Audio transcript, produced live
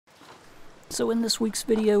So in this week's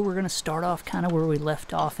video, we're going to start off kind of where we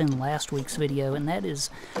left off in last week's video, and that is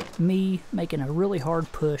me making a really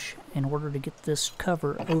hard push in order to get this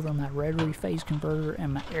cover over my rotary phase converter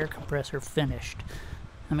and my air compressor finished.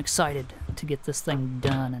 I'm excited to get this thing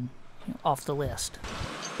done and off the list.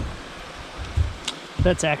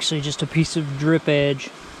 That's actually just a piece of drip edge.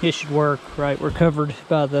 It should work, right? We're covered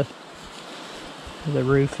by the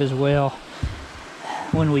roof as well.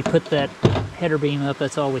 When we put that header beam up,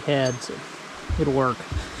 that's all we had, so it'll work.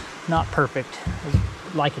 Not perfect.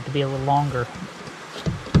 I'd like it to be a little longer.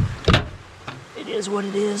 It is what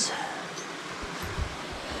it is.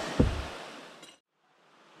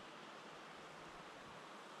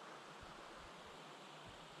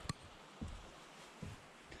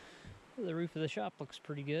 The roof of the shop looks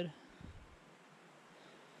pretty good.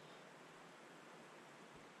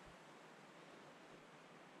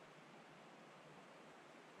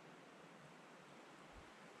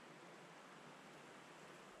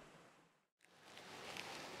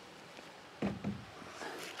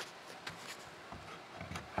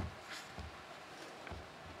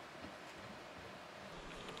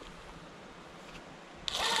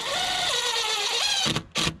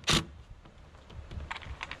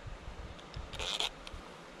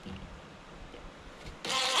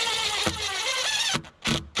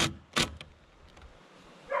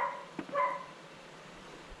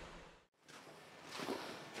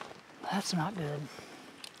 That's not good.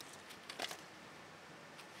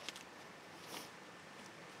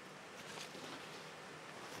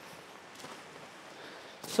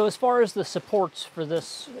 So as far as the supports for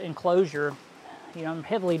this enclosure, I'm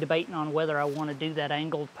heavily debating on whether I want to do that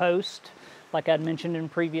angled post, like I'd mentioned in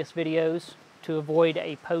previous videos, to avoid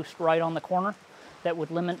a post right on the corner. That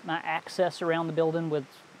would limit my access around the building with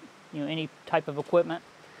any type of equipment.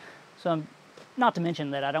 So not to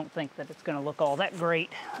mention that I don't think that it's going to look all that great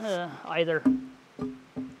either,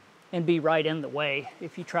 and be right in the way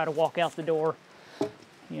if you try to walk out the door,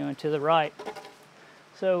 and to the right.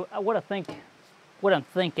 So what I'm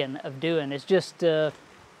thinking of doing is just putting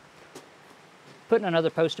another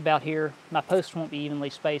post about here. My posts won't be evenly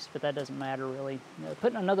spaced, but that doesn't matter really.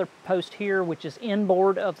 Putting another post here, which is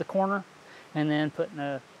inboard of the corner, and then putting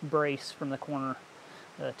a brace from the corner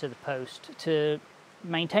to the post to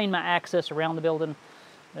maintain my access around the building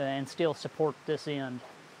and still support this end.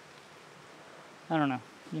 I don't know.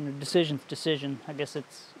 Decision's decision. I guess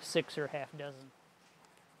it's 6 or half dozen.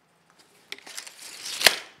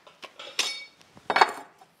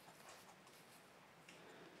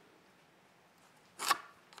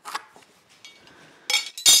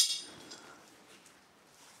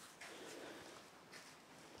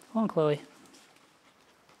 Come on, Chloe.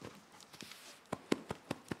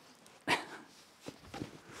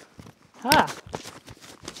 Hi.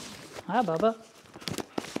 Hi, Bubba.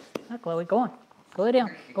 Hi, Chloe. Go on. Go lay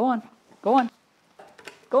down. Go on. Go on.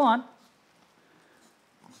 Go on. Go on.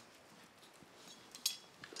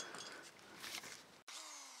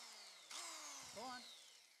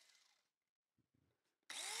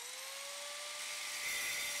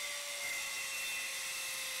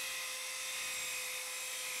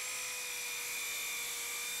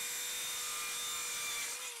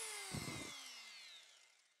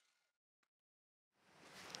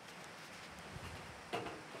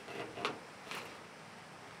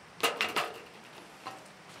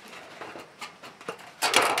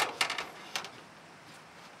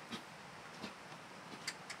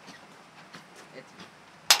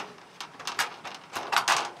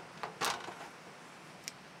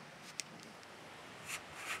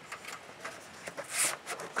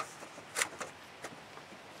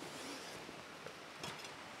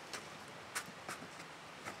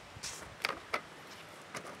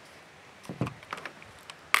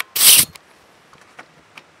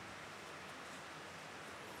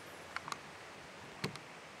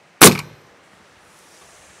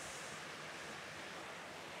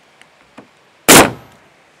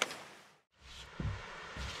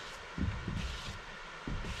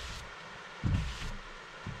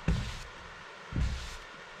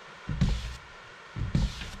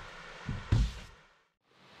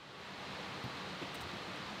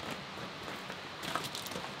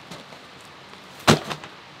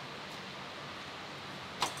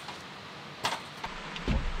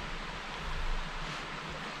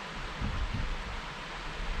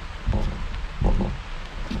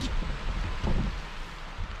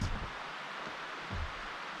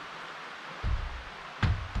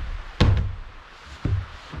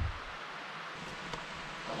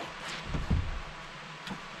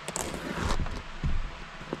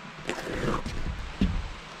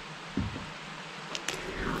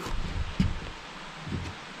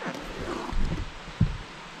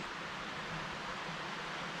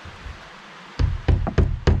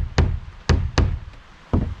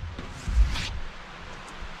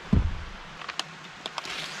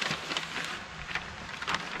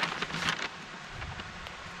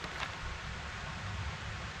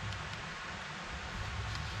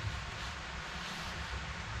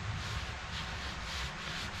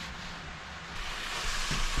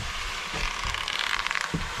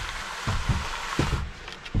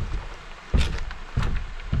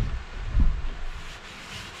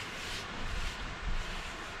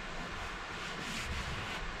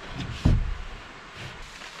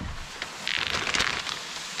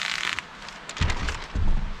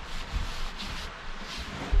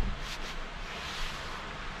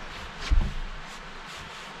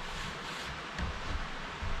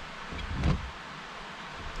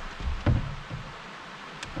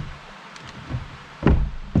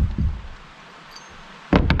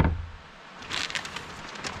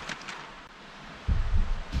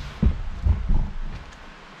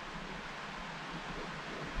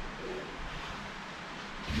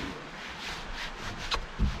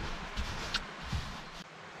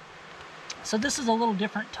 So this is a little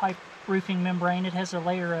different type roofing membrane. It has a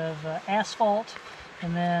layer of asphalt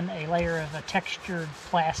and then a layer of a textured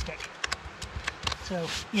plastic. So,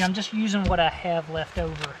 I'm just using what I have left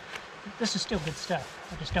over. This is still good stuff.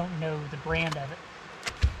 I just don't know the brand of it.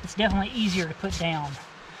 It's definitely easier to put down,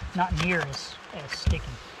 not near as sticky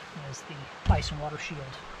as the ice and water shield.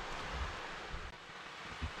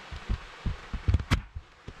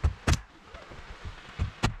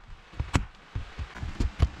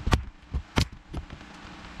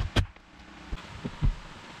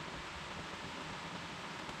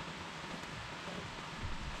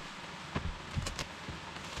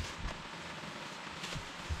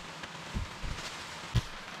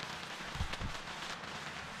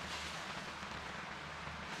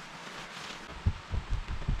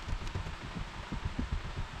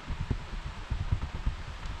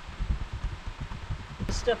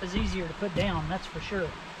 This stuff is easier to put down, that's for sure.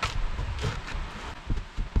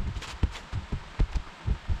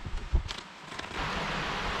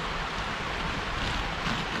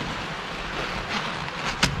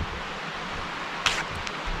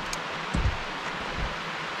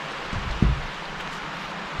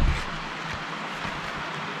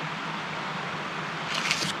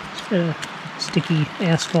 Sticky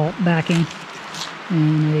asphalt backing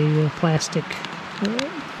and a plastic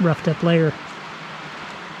roughed up layer.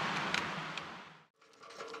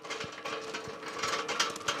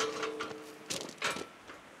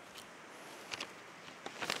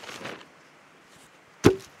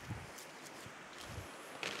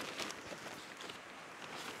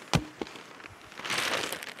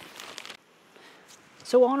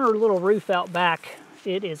 So on our little roof out back,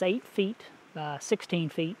 it is 8 feet by 16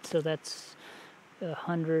 feet, so that's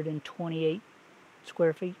 128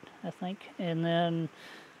 square feet, I think. And then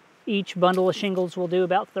each bundle of shingles will do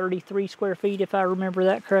about 33 square feet, if I remember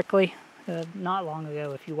that correctly. Not long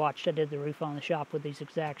ago, if you watched, I did the roof on the shop with these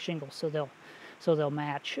exact shingles, so they'll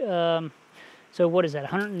match. So what is that?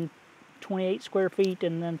 128 square feet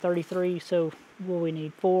and then 33. So what we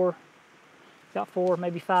need? 4. Got 4,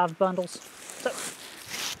 maybe 5 bundles. So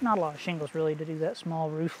not a lot of shingles really to do that small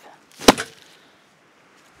roof.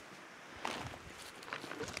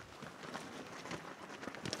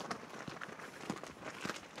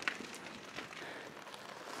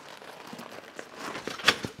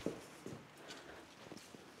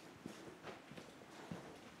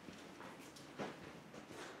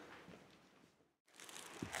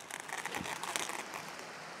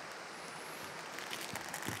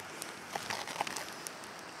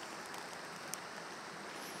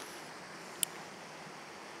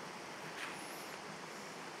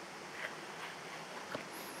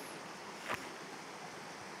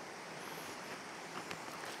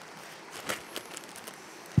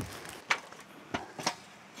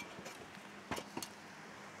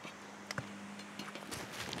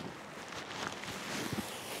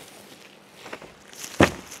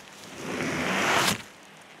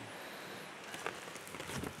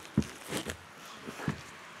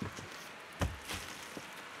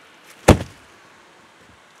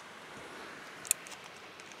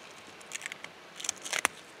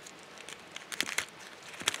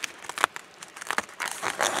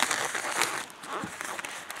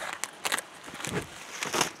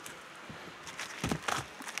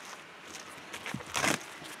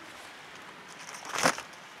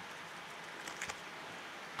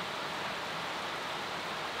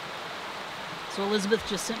 So Elizabeth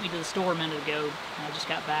just sent me to the store a minute ago, and I just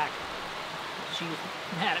got back. She's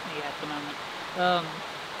mad at me at the moment.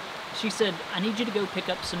 She said, I need you to go pick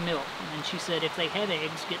up some milk. And she said, if they have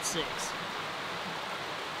eggs, get 6.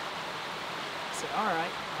 I said,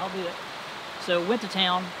 alright, I'll do it. So went to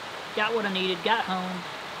town, got what I needed, got home,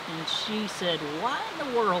 and she said, why in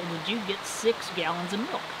the world would you get 6 gallons of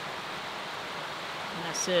milk? And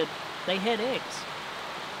I said, they had eggs.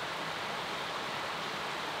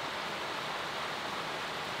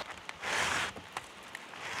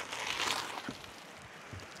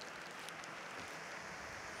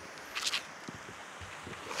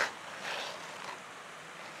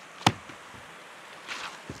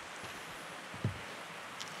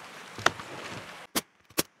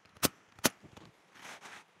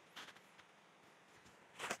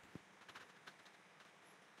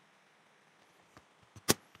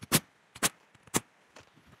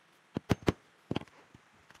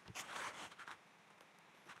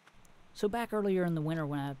 So back earlier in the winter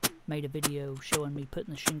when I made a video showing me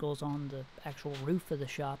putting the shingles on the actual roof of the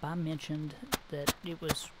shop, I mentioned that it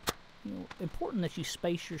was important that you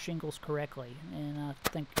space your shingles correctly, and I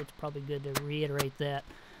think it's probably good to reiterate that.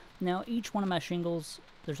 Now each one of my shingles,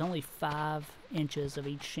 there's only 5 inches of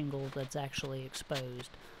each shingle that's actually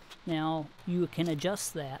exposed. Now you can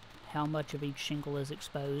adjust that, how much of each shingle is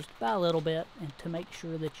exposed, by a little bit, and to make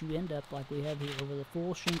sure that you end up like we have here with a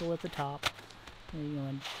full shingle at the top,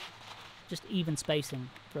 and just even spacing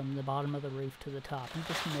from the bottom of the roof to the top. And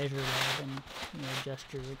just measure that and adjust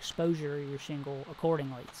your exposure of your shingle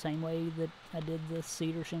accordingly. Same way that I did the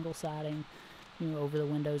cedar shingle siding, over the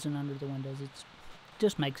windows and under the windows. It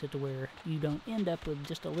just makes it to where you don't end up with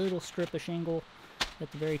just a little strip of shingle at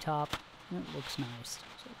the very top. And it looks nice.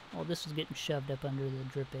 So all this is getting shoved up under the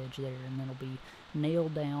drip edge there, and then it'll be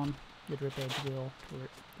nailed down, the drip edge will, to where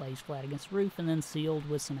it lays flat against the roof, and then sealed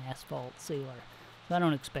with some asphalt sealer. So I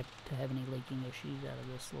don't expect to have any leaking issues out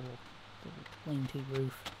of this little lean-to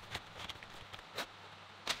roof.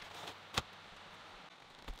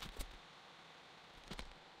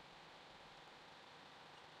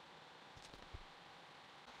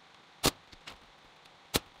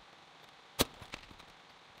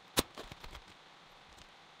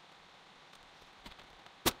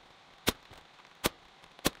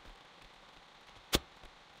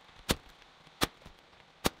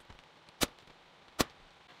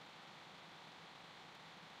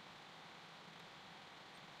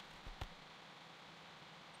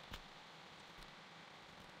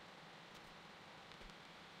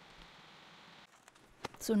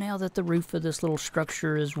 So now that the roof of this little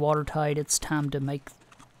structure is watertight, it's time to make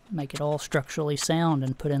it all structurally sound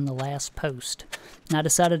and put in the last post. And I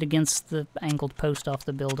decided against the angled post off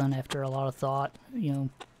the building after a lot of thought.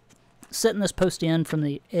 Setting this post in from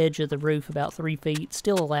the edge of the roof about 3 feet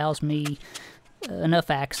still allows me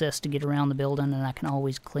enough access to get around the building, and I can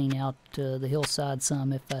always clean out the hillside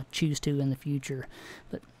some if I choose to in the future.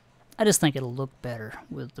 But I just think it'll look better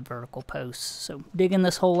with the vertical posts. So digging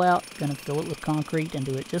this hole out, gonna fill it with concrete and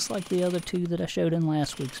do it just like the other two that I showed in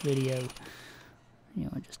last week's video.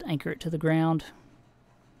 Just anchor it to the ground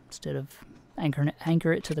instead of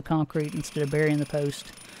anchor it to the concrete instead of burying the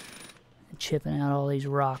post and chipping out all these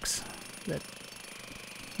rocks that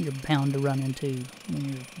you're bound to run into when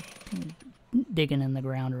you're digging in the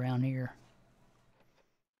ground around here.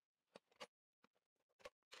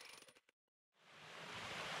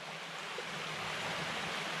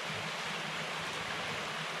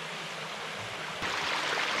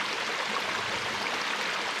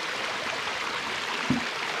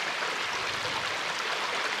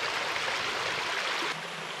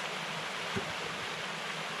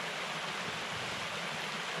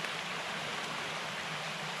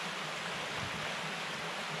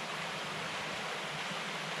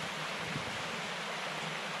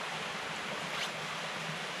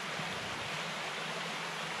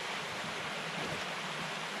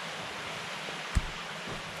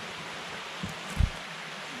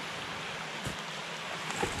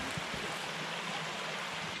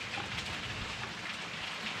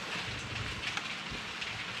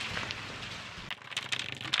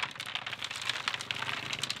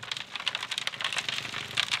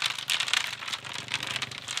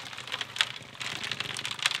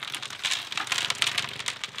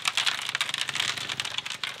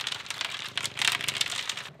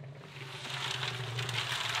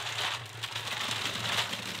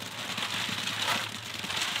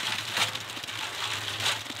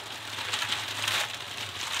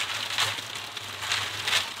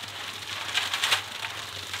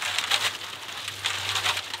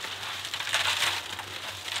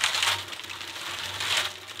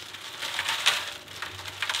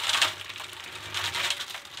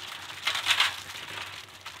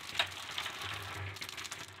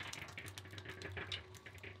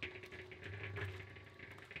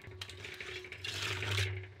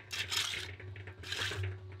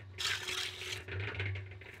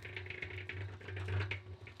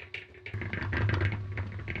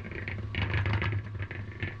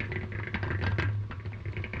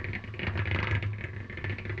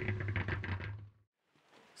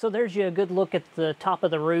 So there's you a good look at the top of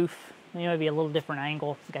the roof. Maybe a little different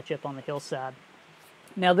angle. Got you up on the hillside.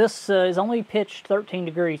 Now this is only pitched 13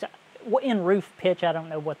 degrees. In roof pitch, I don't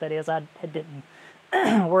know what that is. I didn't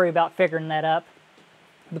worry about figuring that up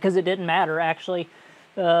because it didn't matter actually.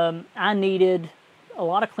 I needed a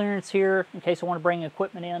lot of clearance here in case I want to bring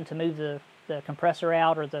equipment in to move the compressor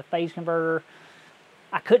out or the phase converter.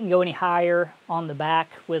 I couldn't go any higher on the back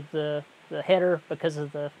with the header because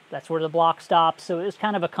of that's where the block stops. So it was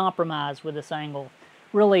kind of a compromise with this angle.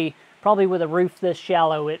 Really, probably with a roof this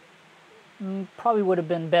shallow, it probably would have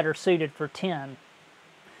been better suited for 10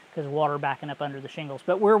 because of water backing up under the shingles.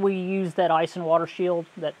 But where we use that ice and water shield,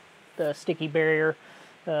 that sticky barrier,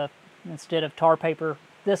 instead of tar paper,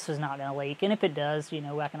 this is not going to leak. And if it does,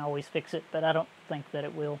 I can always fix it, but I don't think that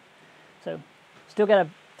it will. So still got to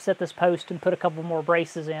set this post and put a couple more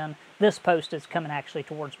braces in, this post is coming actually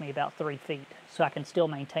towards me about 3 feet, so I can still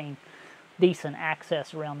maintain decent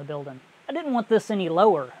access around the building. I didn't want this any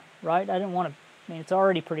lower, right? I didn't want to, I mean, it's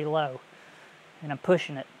already pretty low, and I'm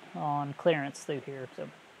pushing it on clearance through here, so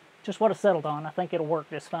just what I settled on. I think it'll work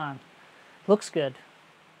just fine. Looks good.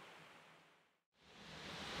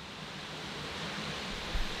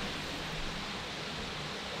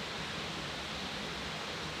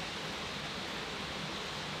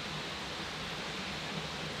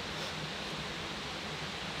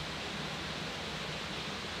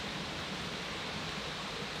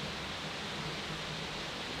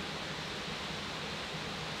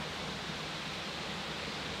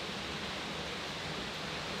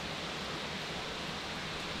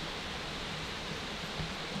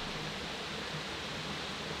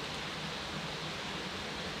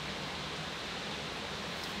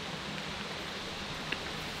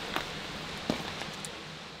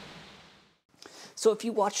 So if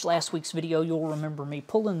you watched last week's video, you'll remember me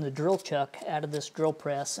pulling the drill chuck out of this drill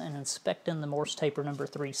press and inspecting the Morse taper number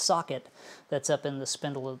 3 socket that's up in the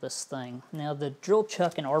spindle of this thing. Now the drill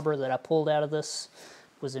chuck and arbor that I pulled out of this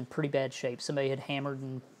was in pretty bad shape. Somebody had hammered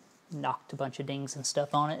and knocked a bunch of dings and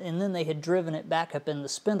stuff on it, and then they had driven it back up in the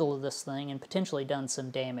spindle of this thing and potentially done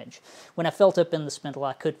some damage. When I felt up in the spindle,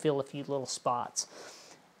 I could feel a few little spots.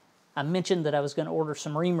 I mentioned that I was going to order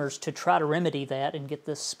some reamers to try to remedy that and get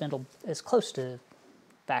this spindle as close to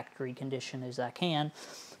factory condition as I can.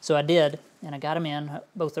 So I did, and I got them in,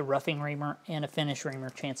 both a roughing reamer and a finish reamer.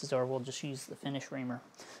 Chances are we'll just use the finish reamer.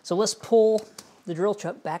 So let's pull the drill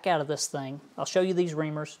chuck back out of this thing. I'll show you these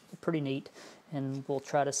reamers, they're pretty neat, and we'll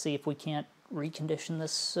try to see if we can't recondition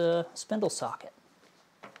this spindle socket.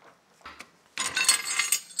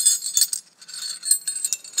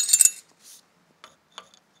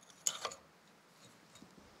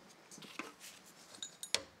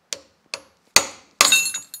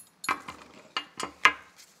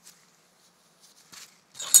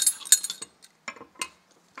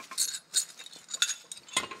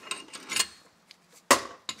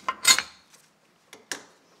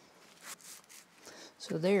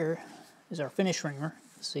 So there is our finish reamer.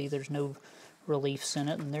 See, there's no reliefs in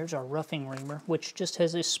it, and there's our roughing reamer, which just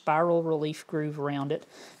has a spiral relief groove around it,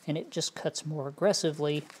 and it just cuts more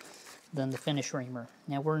aggressively than the finish reamer.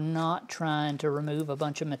 Now, we're not trying to remove a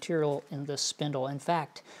bunch of material in this spindle. In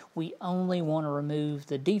fact, we only want to remove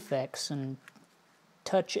the defects and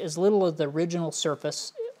touch as little of the original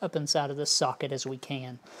surface up inside of this socket as we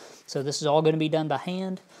can. So this is all going to be done by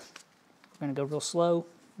hand. We're going to go real slow.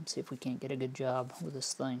 Let's see if we can't get a good job with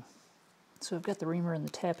this thing. So I've got the reamer and the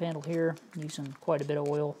tap handle here. I'm using quite a bit of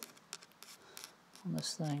oil on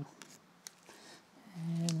this thing.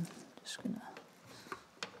 And just gonna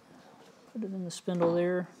put it in the spindle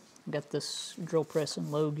there. I've got this drill press in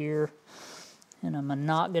low gear. And I'm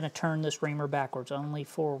not gonna turn this reamer backwards, only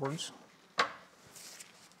forwards.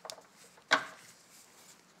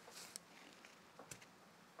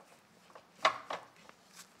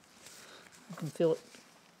 I can feel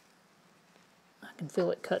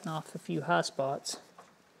it cutting off a few high spots.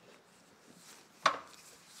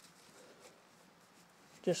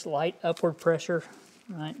 Just light upward pressure,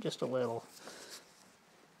 right, just a little,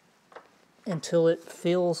 until it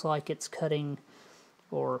feels like it's cutting,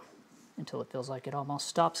 or until it feels like it almost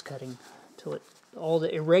stops cutting, until all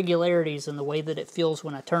the irregularities in the way that it feels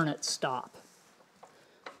when I turn it stop.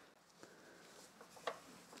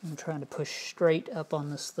 I'm trying to push straight up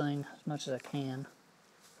on this thing as much as I can.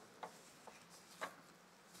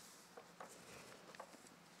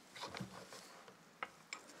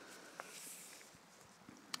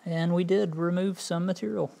 And we did remove some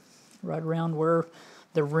material right around where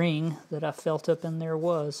the ring that I felt up in there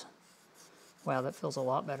was. Wow, that feels a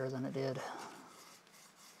lot better than it did.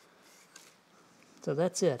 So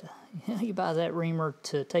that's it. You buy that reamer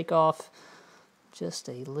to take off just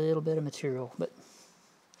a little bit of material, but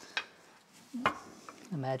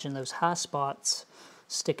imagine those high spots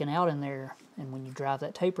sticking out in there, and when you drive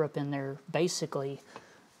that taper up in there, basically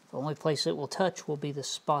the only place it will touch will be the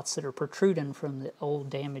spots that are protruding from the old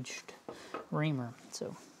damaged reamer.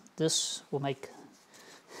 So this will make,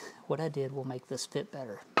 what I did will make this fit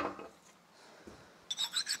better.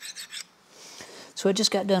 So I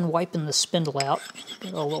just got done wiping the spindle out.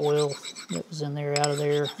 Got all the oil that was in there out of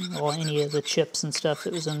there, any of the chips and stuff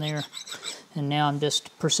that was in there. And now I'm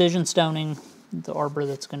just precision stoning the arbor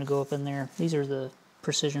that's going to go up in there. These are the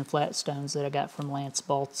precision flat stones that I got from Lance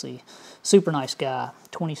Baltzy. Super nice guy.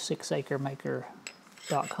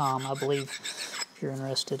 26acremaker.com, I believe, if you're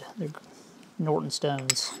interested. They're Norton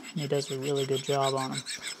stones, and he does a really good job on them.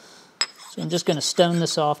 So I'm just going to stone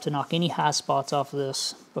this off to knock any high spots off of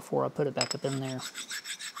this before I put it back up in there.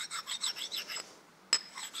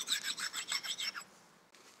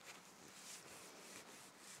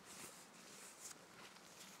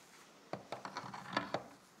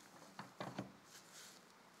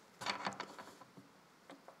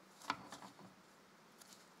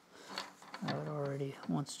 It already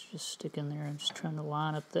wants to just stick in there. I'm just trying to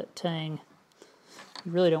line up that tang.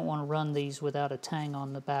 You really don't want to run these without a tang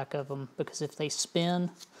on the back of them, because if they spin,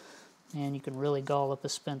 man, you can really gall up a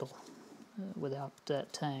spindle without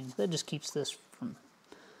that tang. That just keeps this from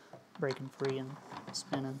breaking free and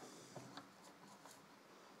spinning.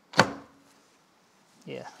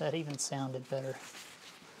 Yeah, that even sounded better.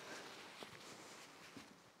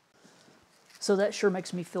 So that sure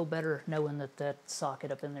makes me feel better knowing that that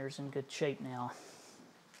socket up in there is in good shape now.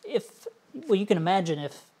 Well, you can imagine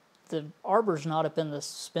if the arbor's not up in the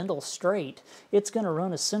spindle straight, it's going to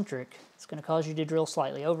run eccentric. It's going to cause you to drill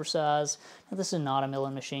slightly oversized. Now, this is not a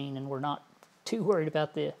milling machine, and we're not too worried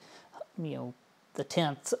about the, the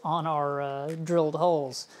tenths on our drilled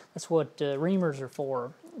holes. That's what reamers are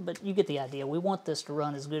for. But you get the idea. We want this to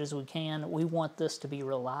run as good as we can. We want this to be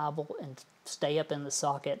reliable and stay up in the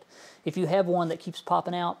socket. If you have one that keeps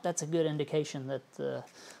popping out, that's a good indication that the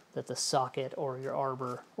socket or your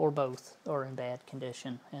arbor or both are in bad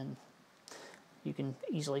condition, and you can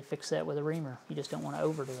easily fix that with a reamer. You just don't want to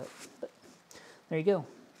overdo it. But there you go.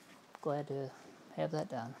 Glad to have that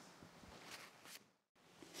done.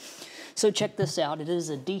 So check this out. It is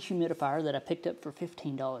a dehumidifier that I picked up for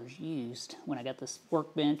 $15 used when I got this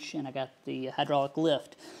workbench and I got the hydraulic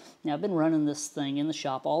lift. Now, I've been running this thing in the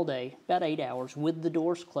shop all day, about 8 hours, with the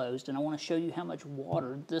doors closed, and I want to show you how much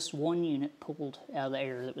water this one unit pulled out of the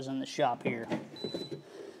air that was in the shop here.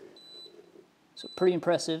 So pretty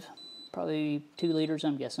impressive. Probably 2 liters,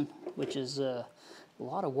 I'm guessing, which is a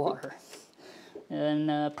lot of water.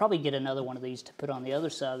 And probably get another one of these to put on the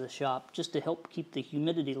other side of the shop just to help keep the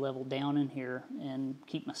humidity level down in here and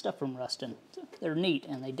keep my stuff from rusting. They're neat,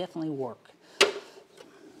 and they definitely work.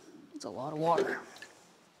 It's a lot of water.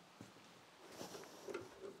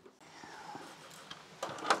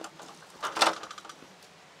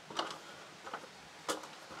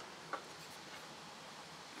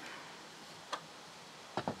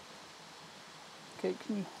 Okay,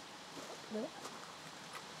 can you do that?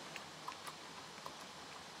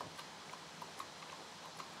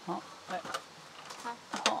 Oh, right.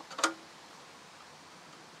 Oh.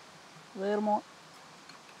 A little more.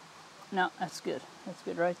 No, that's good. That's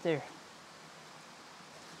good right there.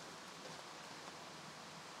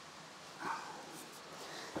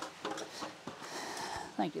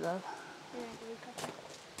 Thank you, love.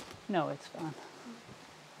 No, it's fine.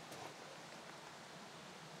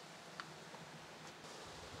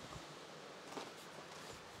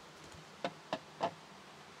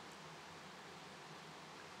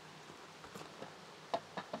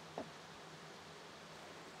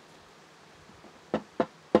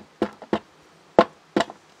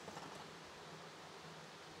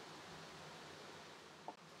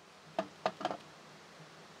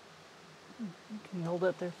 Can you hold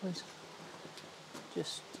that there, please?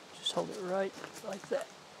 Just hold it right like that.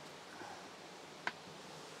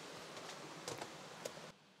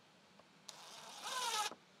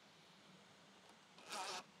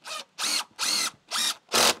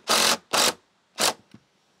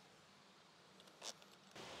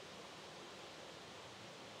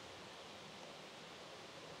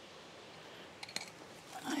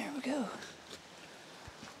 There we go.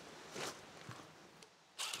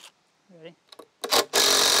 Ready?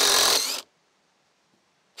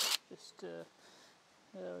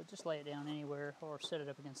 Just lay it down anywhere or set it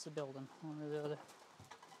up against the building, one or the other.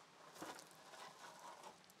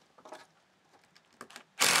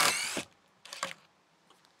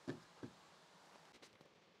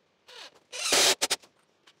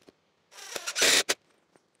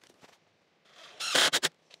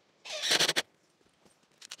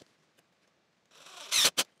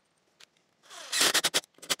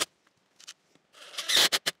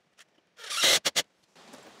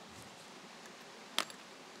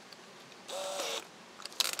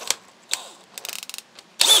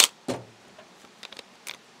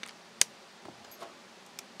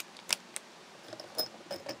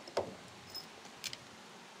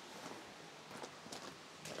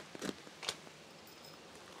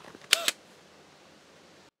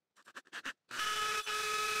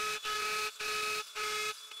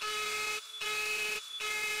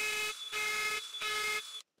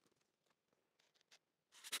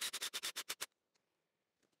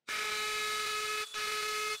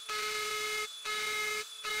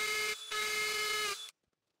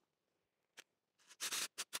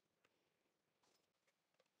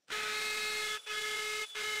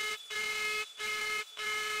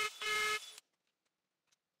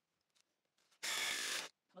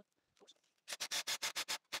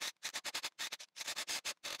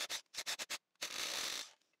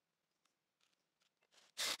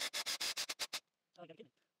 Good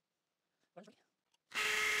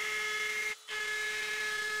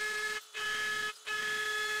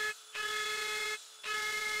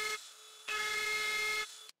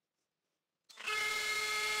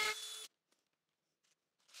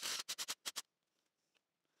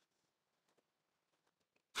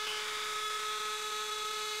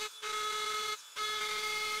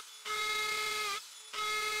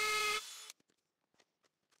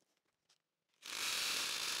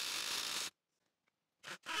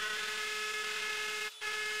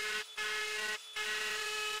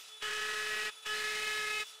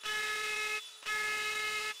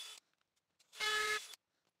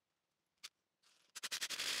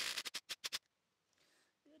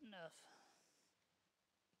enough.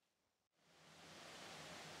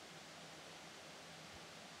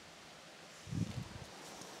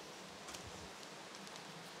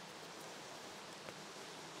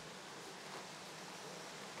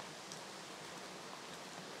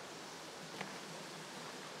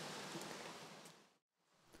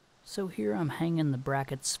 So here I'm hanging the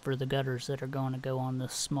brackets for the gutters that are going to go on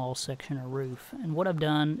this small section of roof. And what I've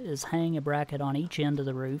done is hang a bracket on each end of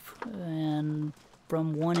the roof, and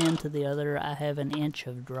from one end to the other I have an inch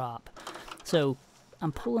of drop. So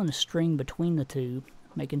I'm pulling a string between the two,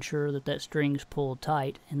 making sure that that string's pulled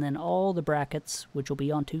tight, and then all the brackets, which will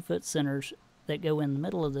be on 2-foot centers that go in the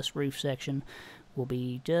middle of this roof section, will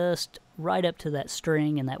be just right up to that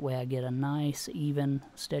string, and that way I get a nice, even,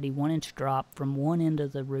 steady 1-inch drop from one end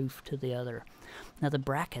of the roof to the other. Now the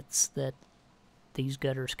brackets that these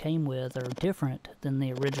gutters came with are different than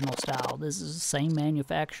the original style. This is the same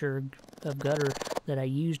manufacturer of gutter that I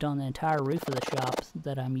used on the entire roof of the shop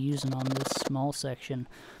that I'm using on this small section,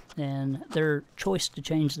 and their choice to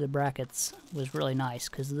change the brackets was really nice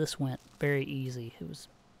because this went very easy.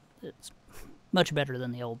 It's much better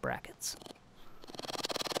than the old brackets.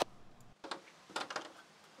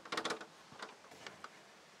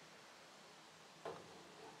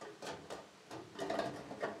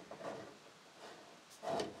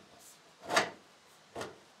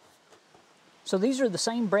 So these are the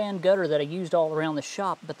same brand gutter that I used all around the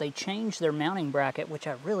shop, but they changed their mounting bracket, which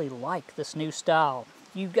I really like, this new style.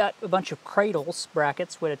 You've got a bunch of cradles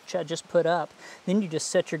brackets, which I just put up. Then you just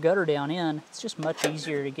set your gutter down in. It's just much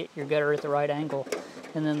easier to get your gutter at the right angle.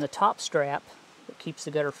 And then the top strap that keeps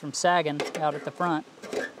the gutter from sagging out at the front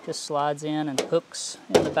just slides in and hooks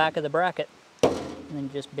in the back of the bracket. And then you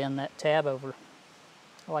just bend that tab over.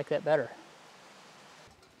 I like that better.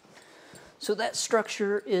 So that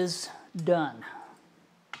structure is done.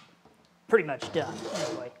 Pretty much done,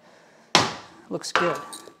 anyway. Looks good.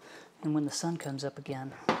 And when the sun comes up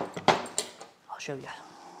again, I'll show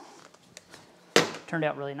you. Turned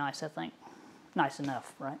out really nice, I think. Nice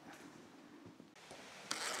enough, right?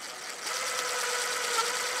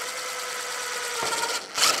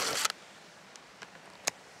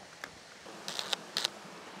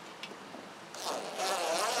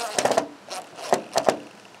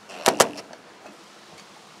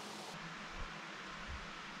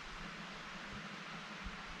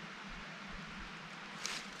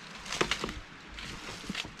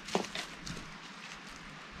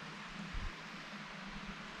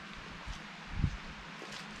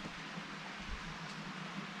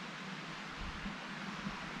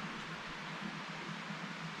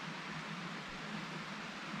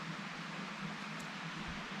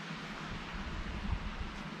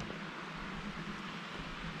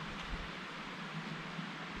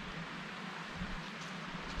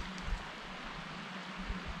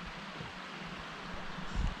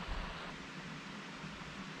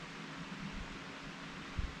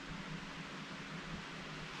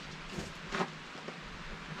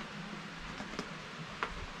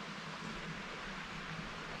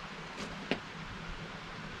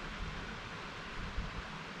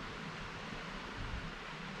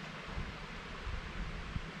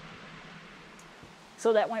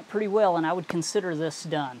 So that went pretty well, and I would consider this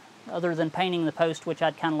done. Other than painting the post, which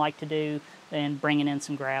I'd kind of like to do, and bringing in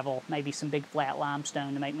some gravel, maybe some big flat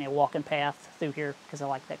limestone to make me a walking path through here, because I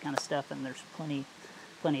like that kind of stuff, and there's plenty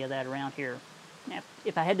of that around here. Now,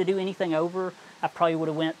 if I had to do anything over, I probably would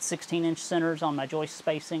have went 16-inch centers on my joist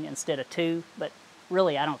spacing instead of 2, but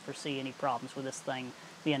really I don't foresee any problems with this thing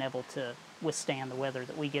being able to withstand the weather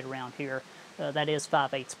that we get around here. That is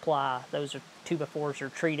 5/8 ply. Those are 2x4s are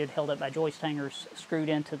treated, held up by joist hangers, screwed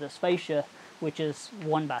into this fascia, which is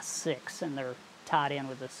 1x6, and they're tied in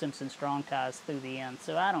with the Simpson strong ties through the end.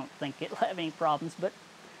 So I don't think it'll have any problems, but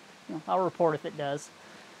you know, I'll report if it does.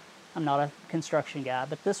 I'm not a construction guy,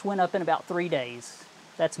 but this went up in about 3 days.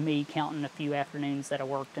 That's me counting a few afternoons that I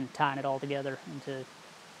worked and tying it all together into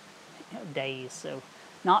days. So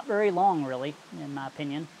not very long really, in my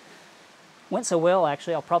opinion. Went so well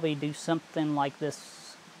actually, I'll probably do something like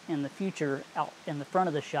this in the future out in the front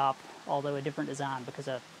of the shop, although a different design, because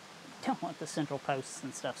I don't want the central posts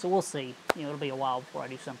and stuff. So we'll see. You know, it'll be a while before I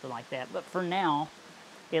do something like that. But for now,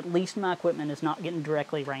 at least my equipment is not getting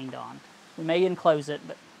directly rained on. We may enclose it,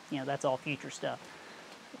 but you know, that's all future stuff.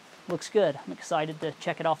 Looks good. I'm excited to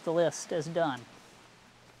check it off the list as done.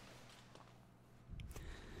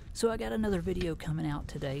 So I got another video coming out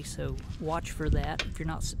today, so watch for that. If you're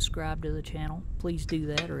not subscribed to the channel, please do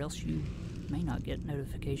that, or else you may not get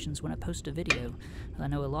notifications when I post a video. I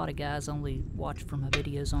know a lot of guys only watch for my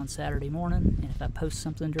videos on Saturday morning, and if I post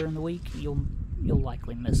something during the week, you'll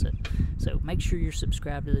likely miss it. So make sure you're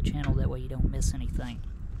subscribed to the channel, that way you don't miss anything.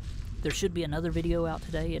 There should be another video out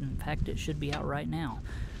today, and in fact it should be out right now,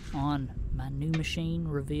 on my new machine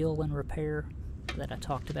reveal and repair that I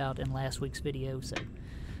talked about in last week's video. So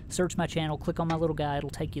search my channel, click on my little guy, it'll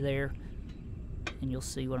take you there, and you'll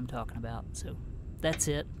see what I'm talking about. So that's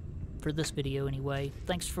it for this video anyway.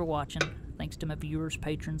 Thanks for watching. Thanks to my viewers,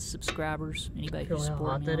 patrons, subscribers, anybody who's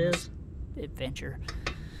supporting me on this adventure.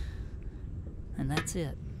 And that's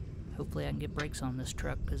it. Hopefully I can get brakes on this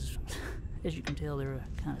truck, because as you can tell, they're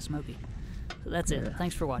kind of smoky. So that's it.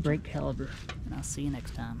 Thanks for watching. Brake caliber. And I'll see you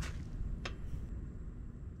next time.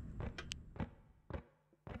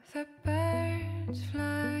 The birds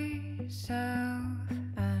fly south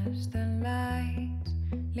as the light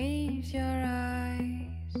leaves your eyes.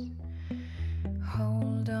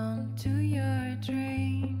 Hold on to your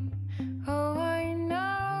dream. Oh, I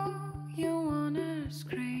know you wanna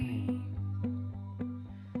scream.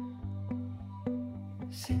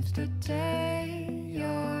 Since the day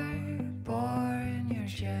you're born, you're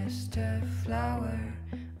just a flower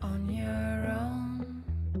on your own,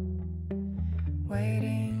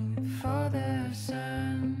 waiting for the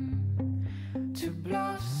sun to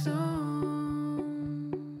blossom,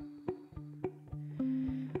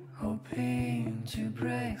 hoping to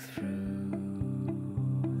break through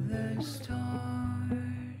the storm.